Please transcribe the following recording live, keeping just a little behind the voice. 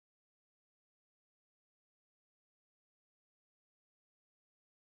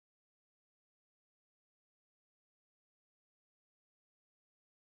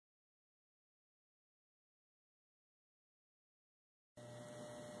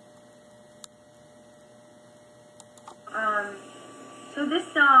this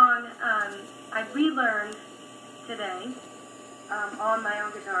song, I relearned today, on my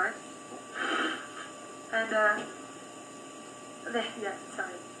own guitar. And, yeah,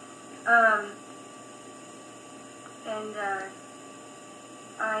 sorry.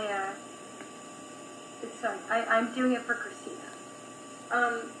 I'm doing it for Christina,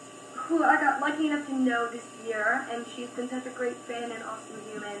 who I got lucky enough to know this year, and she's been such a great fan and awesome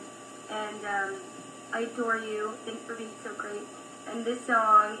human, and, I adore you. Thanks for being so great. And this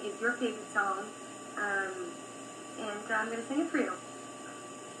song is your favorite song, and I'm going to sing it for you.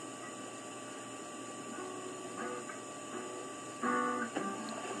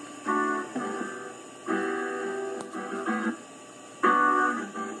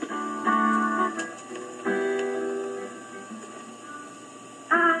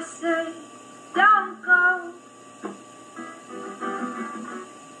 I say, don't go.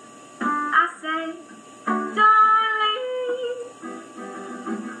 I say, don't leave.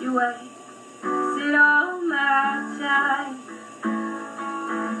 You wasted all my time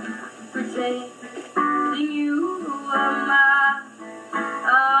pretending you were mine.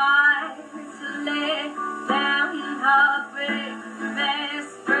 I let down heartbreak,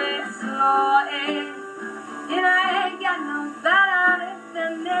 fast break, slow air. And I ain't got no better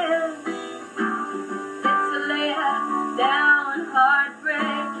than this. It's a lay down,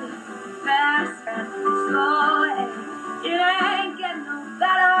 heartbreaking, fast and slow. And I ain't got no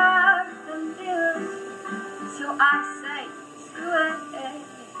better than this. So I say to it.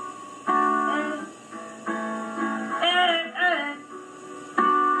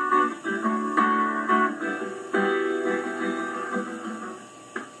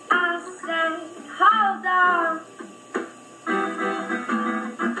 I say, hold on.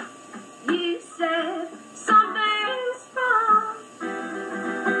 You said something's wrong.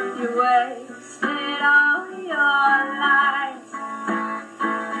 You wasted all your life.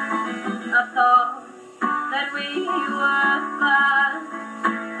 I thought that we were fine.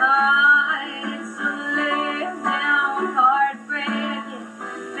 It's a lay down, heartbreaking,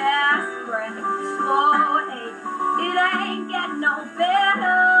 fast breath, slow ache. It ain't get no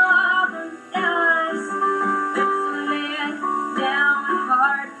better than us. It's a lay down,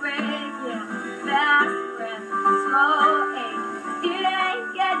 heartbreaking, fast breath, slow ache. It ain't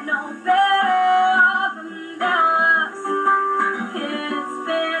get no better than us. It's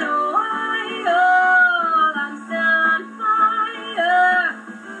been a while. I'm still on fire.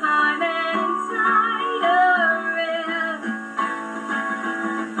 I'm tired.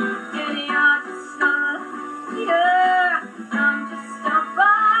 And you're just a liar. I'm just a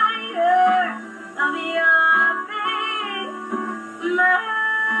fighter of your big mind.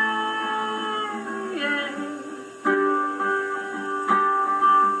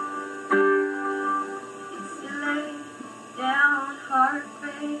 It's a lay down,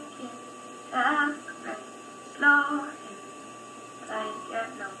 heartbreaking, fast break, slow. I ain't get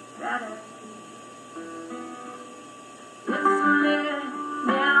no better. It's a lay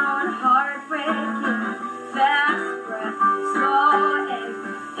down, heartbreaking, fast breath, slow.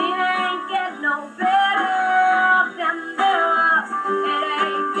 It ain't get no better than this. It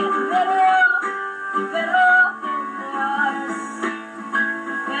ain't get better than this.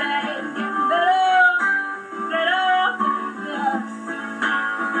 It ain't get better than this. It ain't getting better than this.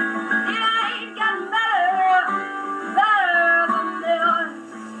 It ain't getting better than this.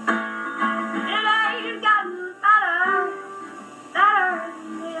 It ain't getting better.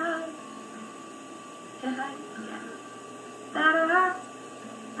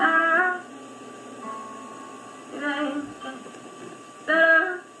 It ain't getting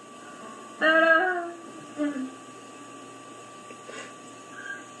better.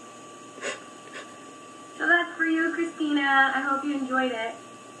 So that's for you, Christina. I hope you enjoyed it.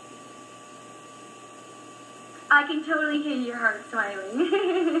 I can totally hear your heart smiling.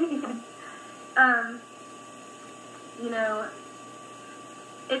 You know,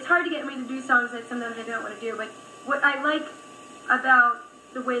 it's hard to get me to do songs that sometimes I don't want to do, but what I like about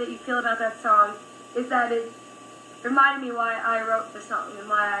the way that you feel about that song is that it reminded me why I wrote the song and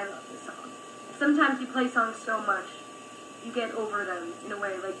why I love the song. Sometimes you play songs so much, you get over them in a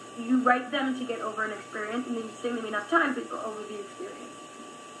way. Like, you write them to get over an experience, and then you sing them enough times that you go over the experience.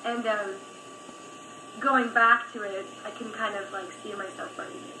 And going back to it, I can kind of like see myself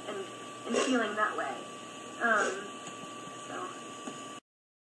writing it and feeling that way.